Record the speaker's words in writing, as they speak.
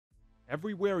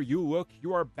Everywhere you look,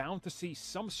 you are bound to see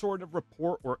some sort of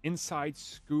report or inside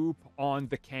scoop on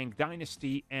the Kang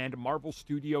Dynasty and Marvel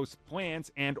Studios' plans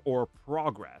and or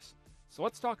progress. So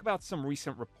let's talk about some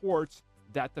recent reports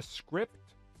that the script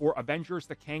for Avengers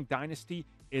The Kang Dynasty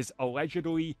is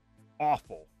allegedly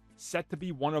awful, set to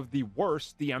be one of the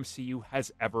worst the MCU has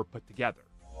ever put together.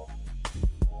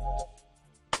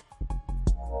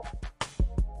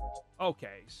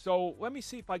 Okay, so let me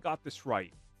see if I got this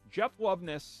right. Jeff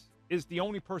Loveness is the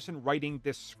only person writing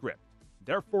this script.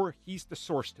 Therefore, he's the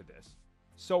source to this.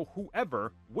 So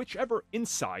whichever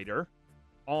insider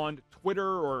on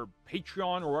Twitter or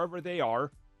Patreon or wherever they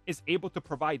are, is able to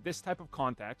provide this type of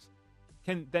context,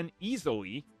 can then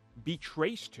easily be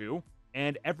traced to,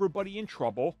 and everybody in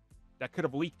trouble that could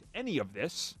have leaked any of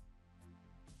this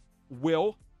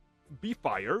will be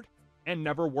fired and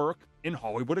never work in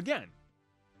Hollywood again.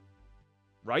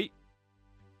 Right?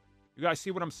 You guys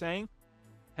see what I'm saying?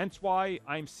 Hence why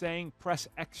I'm saying press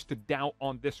X to doubt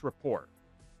on this report.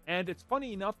 And it's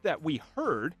funny enough that we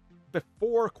heard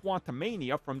before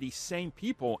Quantumania from these same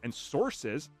people and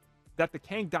sources that the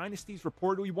Kang Dynasty is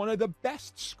reportedly one of the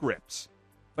best scripts.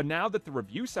 But now that the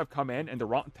reviews have come in and the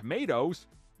Rotten Tomatoes,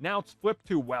 now it's flipped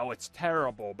to, well, it's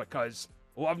terrible because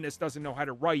Loveness doesn't know how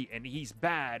to write and he's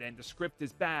bad and the script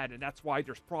is bad and that's why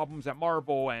there's problems at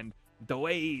Marvel and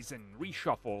delays and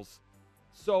reshuffles.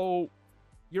 So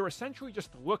you're essentially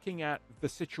just looking at the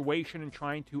situation and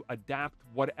trying to adapt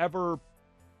whatever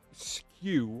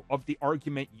skew of the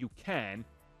argument you can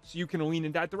so you can lean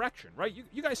in that direction, right?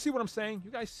 You guys see what I'm saying?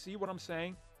 You guys see what I'm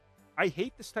saying? I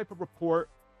hate this type of report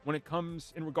when it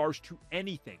comes in regards to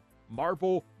anything.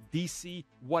 Marvel, DC,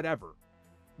 whatever.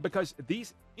 Because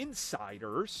these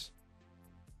insiders,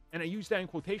 and I use that in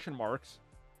quotation marks,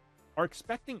 are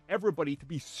expecting everybody to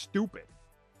be stupid.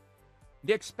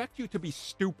 They expect you to be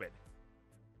stupid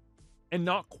and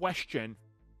not question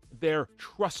their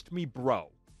trust me bro.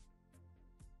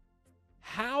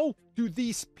 How do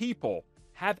these people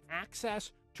have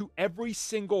access to every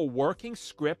single working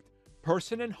script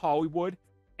person in Hollywood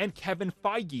and Kevin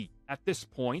Feige at this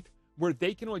point, where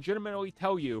they can legitimately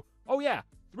tell you, oh yeah,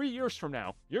 3 years from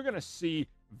now, you're going to see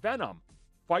Venom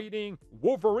fighting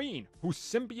Wolverine, who's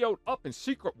symbiote up in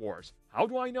Secret Wars. How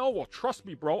do I know? Well, trust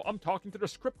me, bro, I'm talking to the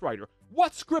scriptwriter.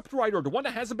 What scriptwriter? The one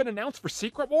that hasn't been announced for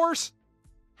Secret Wars?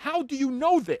 How do you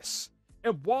know this?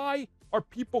 And why are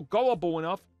people gullible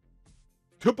enough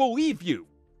to believe you?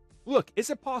 Look,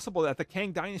 is it possible that the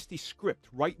Kang Dynasty script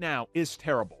right now is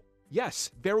terrible?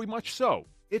 Yes, very much so.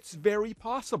 It's very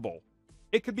possible.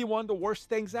 It could be one of the worst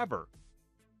things ever.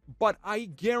 But I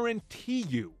guarantee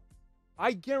you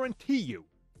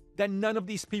that none of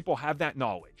these people have that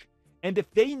knowledge. And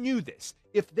if they knew this,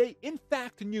 if they in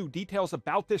fact knew details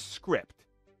about this script,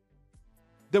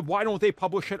 then why don't they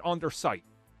publish it on their site?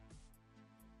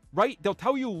 Right? They'll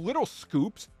tell you little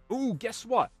scoops. Ooh, guess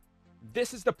what?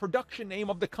 This is the production name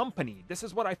of the company. This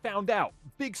is what I found out.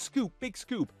 Big scoop, big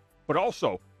scoop. But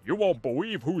also, you won't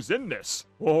believe who's in this.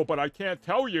 Oh, but I can't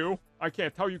tell you. I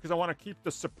can't tell you because I want to keep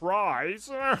the surprise.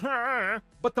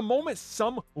 But the moment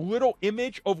some little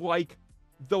image of, like,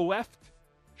 the left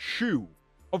shoe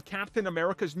of Captain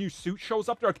America's new suit shows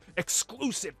up, they're like,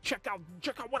 exclusive. Check out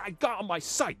what I got on my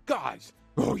site, guys.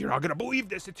 Oh, you're not going to believe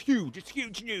this. It's huge. It's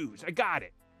huge news. I got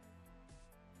it.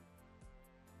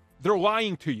 They're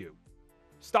lying to you.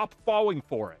 Stop falling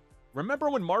for it.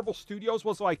 Remember when Marvel Studios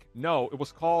was like, no, it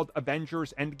was called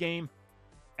Avengers Endgame?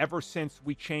 Ever since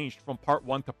we changed from part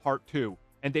 1 to part 2,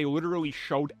 and they literally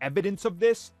showed evidence of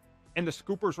this, and the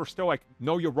scoopers were still like,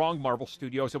 no, you're wrong, Marvel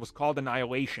Studios. It was called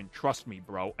Annihilation. Trust me,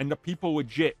 bro. And the people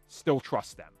legit still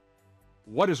trust them.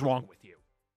 What is wrong with you?